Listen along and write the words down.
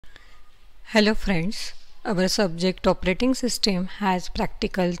Hello friends, our subject operating system has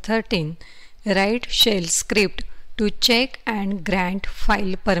practical 13. Write shell script to check and grant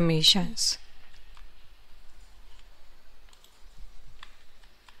file permissions.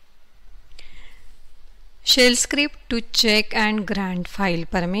 Shell script to check and grant file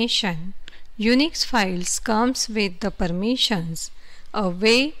permission. Unix files comes with the permissions, a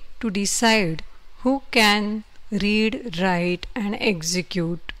way to decide who can read, write and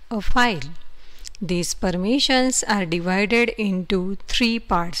execute a file. These permissions are divided into three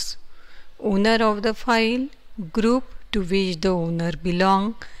parts: owner of the file, group to which the owner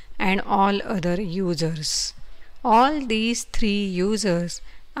belongs, and all other users. All these three users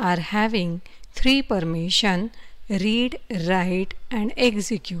are having three permissions: read, write and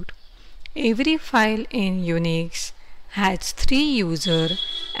execute. Every file in Unix has three users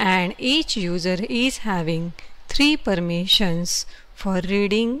and each user is having three permissions for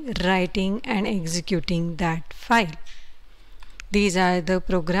reading, writing and executing that file. These are the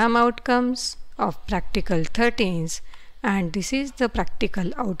program outcomes of practical 13 and this is the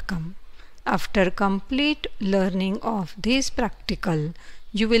practical outcome. After complete learning of this practical,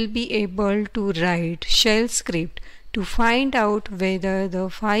 you will be able to write shell script to find out whether the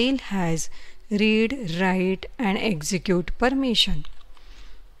file has read, write and execute permission.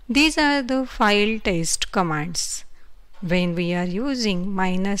 These are the file test commands. When we are using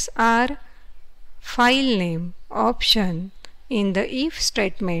 -r file name option in the if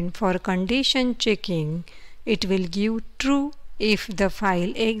statement for condition checking, it will give true if the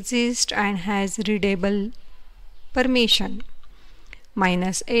file exists and has readable permission.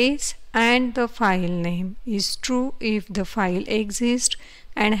 -s and the file name is true if the file exists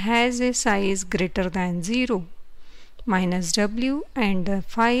and has a size greater than 0. -w and the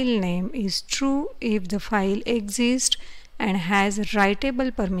file name is true if the file exists and has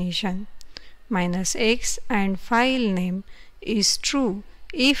writable permission. -x and file name is true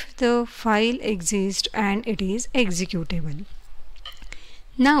if the file exists and it is executable.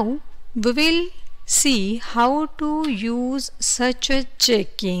 Now we will see how to use such a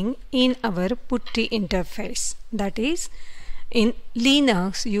checking in our PuTTY interface, that is in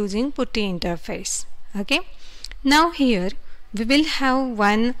Linux using PuTTY interface. Okay. Now here we will have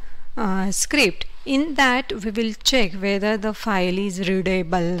one script. In that we will check whether the file is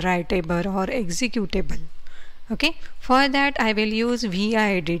readable, writable or executable. Okay. For that I will use vi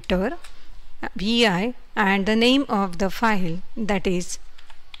editor, vi, and the name of the file, that is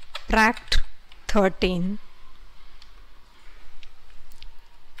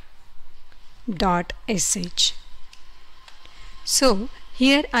pract13.sh. So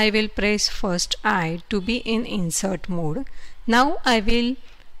here I will press first I to be in insert mode. Now I will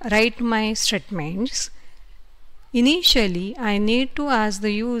write my statements. Initially I need to ask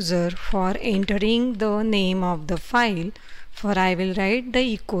the user for entering the name of the file, for I will write the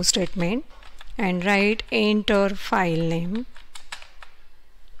echo statement and write enter file name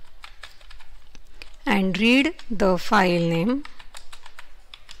and read the file name.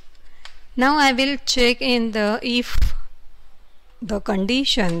 Now I will check in the if the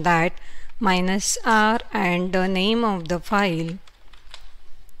condition that -r and the name of the file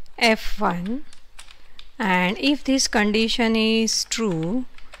f1, and if this condition is true,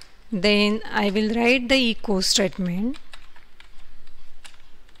 then I will write the echo statement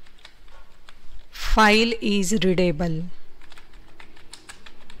file is readable.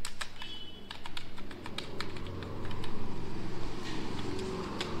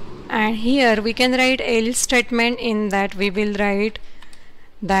 And here we can write else statement. In that we will write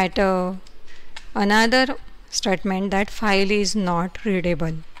that another statement that file is not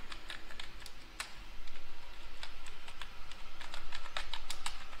readable.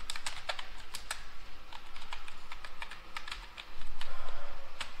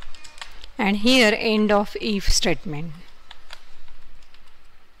 And here end of if statement.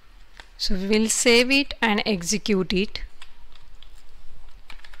 So we will save it and execute it.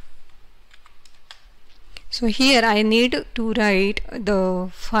 So here I need to write the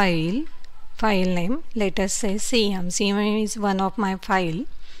file name, let us say cm is one of my file.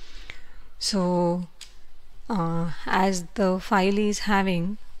 So as the file is having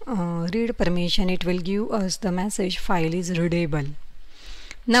read permission, it will give us the message file is readable.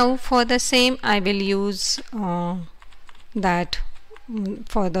 Now for the same I will use that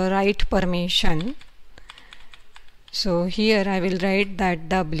for the write permission. So here I will write that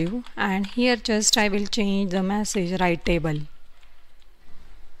w, and here just I will change the message writable.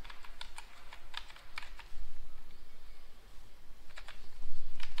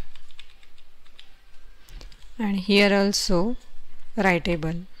 And here also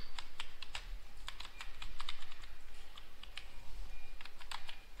writable.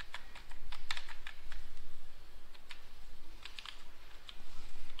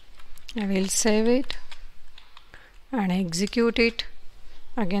 I will save it and execute it.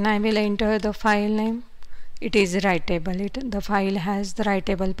 Again I will enter the file name. It is writable. The file has the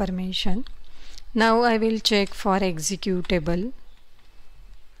writable permission. Now I will check for executable.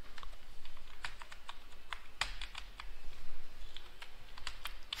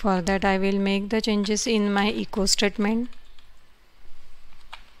 For that I will make the changes in my echo statement.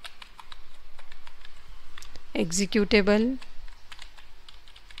 Executable.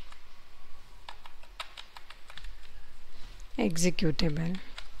 Executable.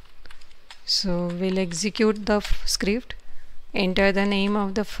 So we'll execute the script, enter the name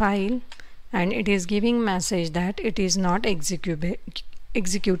of the file, and it is giving message that it is not executable.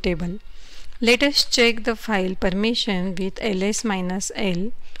 Let us check the file permission with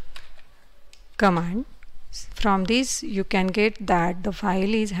ls-l command. From this you can get that the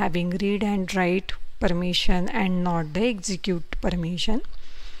file is having read and write permission and not the execute permission.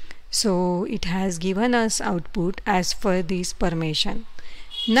 So it has given us output as per this permission.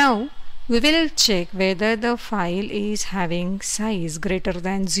 Now we will check whether the file is having size greater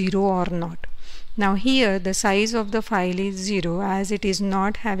than 0 or not. Now here the size of the file is 0 as it is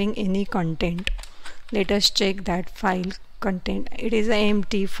not having any content. Let us check that file content. It is an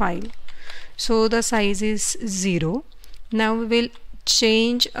empty file. So the size is 0. Now we will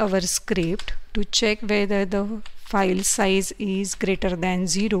change our script to check whether the file size is greater than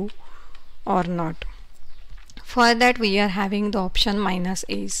 0 or not. For that we are having the option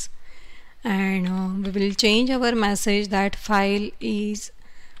 -s, and we will change our message that file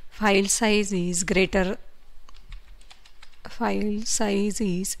size is greater. File size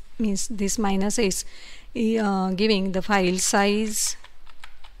is means this -s giving the file size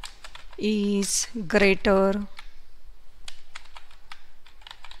is greater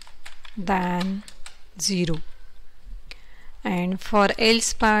than 0. And for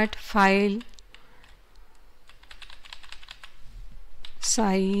else part, file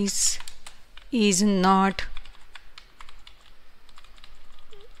size is not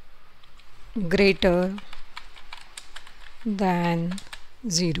greater than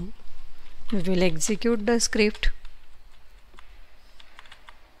 0. We will execute the script.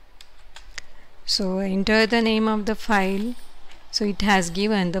 So enter the name of the file. So it has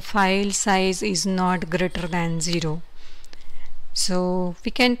given the file size is not greater than 0. So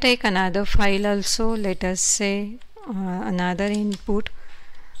we can take another file also. Let us say another input.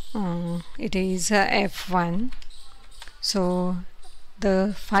 It is F1. So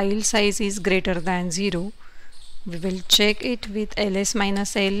the file size is greater than 0. We will check it with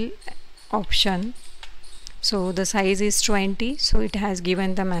ls-l option. So the size is 20. So it has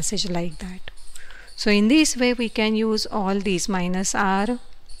given the message like that. So in this way we can use all these -r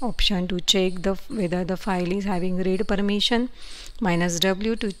option to check whether the file is having read permission,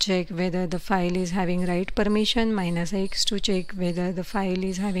 -w to check whether the file is having write permission, -x to check whether the file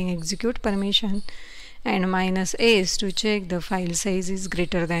is having execute permission, and -s to check the file size is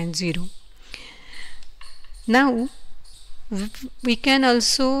greater than 0. Now we can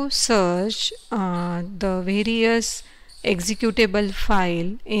also search the various executable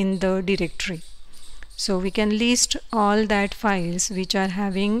file in the directory. So we can list all that files which are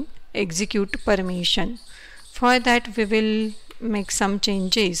having execute permission. For that we will make some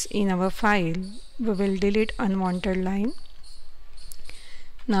changes in our file. We will delete unwanted line.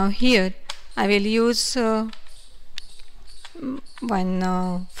 Now here I will use one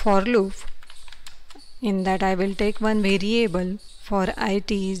for loop. In that I will take one variable. For it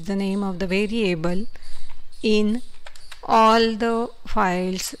is the name of the variable in all the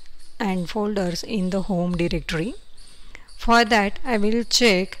files and folders in the home directory. For that I will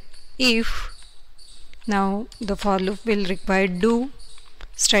check if, now the for loop will require do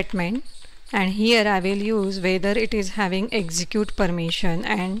statement, and here I will use whether it is having execute permission,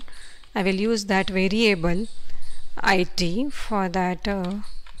 and I will use that variable it. For that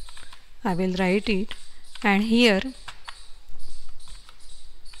I will write it, and here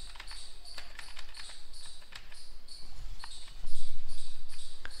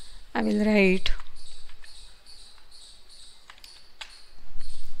I will write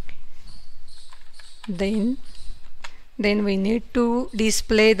then we need to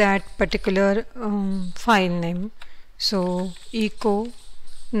display that particular file name. So echo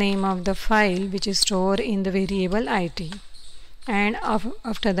name of the file which is stored in the variable it, and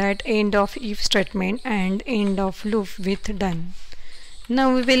after that end of if statement and end of loop with done.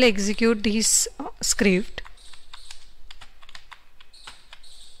 Now we will execute this script.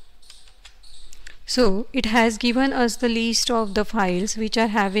 So it has given us the list of the files which are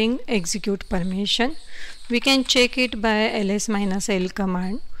having execute permission. We can check it by ls-l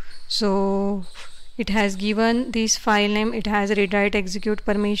command. So it has given this file name, it has read write execute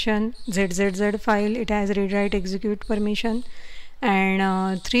permission. ZZZ file, it has read write execute permission,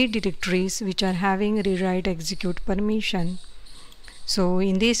 and 3 directories which are having read write execute permission. So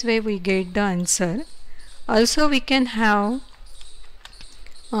in this way we get the answer. Also we can have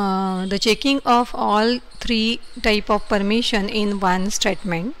the checking of all 3 type of permission in one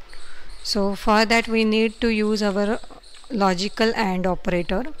statement. So for that we need to use our logical AND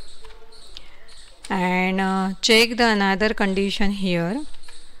operator and check the another condition here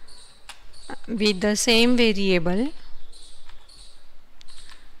with the same variable,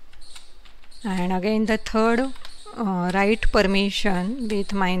 and again the third write permission with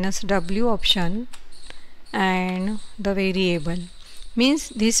 -w option and the variable. Means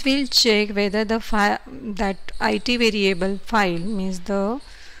this will check whether the that it variable file, means the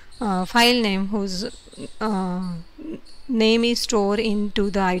file name whose name is stored into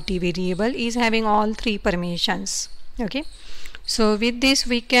the it variable, is having all 3 permissions. Okay, so with this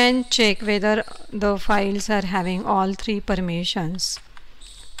we can check whether the files are having all 3 permissions.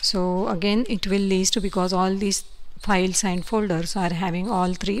 So again it will list, because all these files and folders are having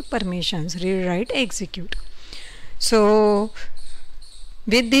all 3 permissions: read, write, execute. So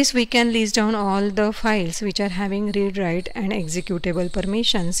with this we can list down all the files which are having read, write and executable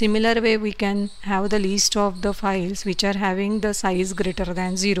permission. Similar way we can have the list of the files which are having the size greater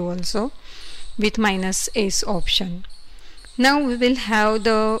than 0 also, with -s option. Now we will have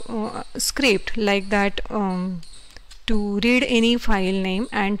the script like that to read any file name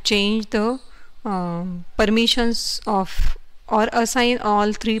and change the permissions of, or assign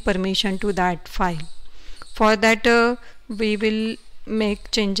all 3 permission to that file. For that we will make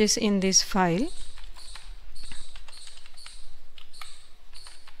changes in this file.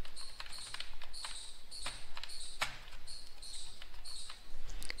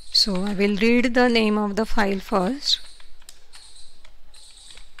 So I will read the name of the file first.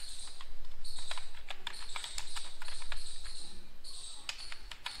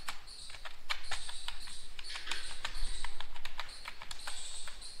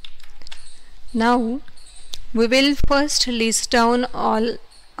 Now we will first list down all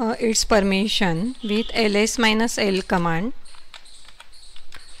its permission with ls-l command,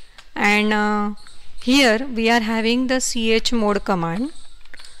 and here we are having the chmod command.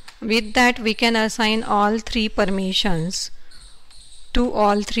 With that we can assign all 3 permissions to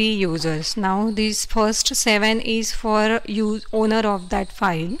all 3 users. Now this first 7 is for owner of that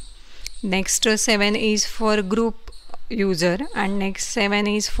file, next 7 is for group user, and next 7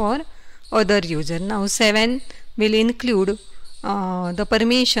 is for other user. Now 7 will include the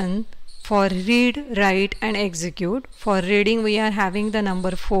permission for read, write and execute. For reading we are having the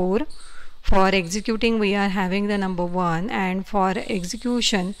number 4, for executing we are having the number 1, and for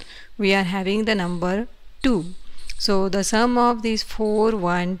execution we are having the number 2. So the sum of these 4,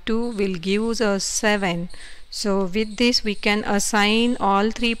 1, 2 will give us 7. So with this we can assign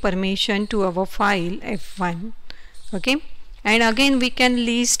all 3 permission to our file f1. Okay, and again we can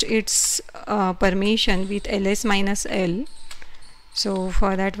list its permission with ls-l. So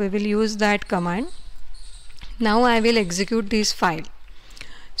for that we will use that command. Now I will execute this file.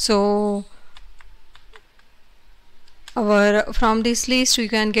 So from this list you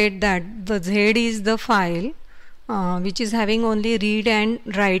can get that the Z is the file which is having only read and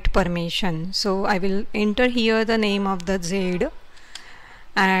write permission. So I will enter here the name of the Z,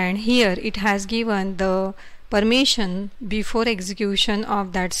 and here it has given the permission before execution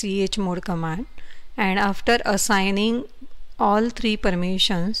of that chmod command, and after assigning all 3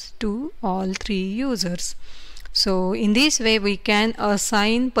 permissions to all 3 users. So in this way we can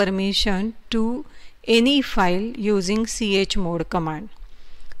assign permission to any file using chmod command.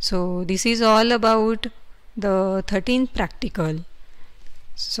 So this is all about the 13th practical.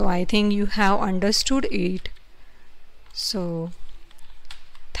 So I think you have understood it. So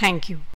thank you.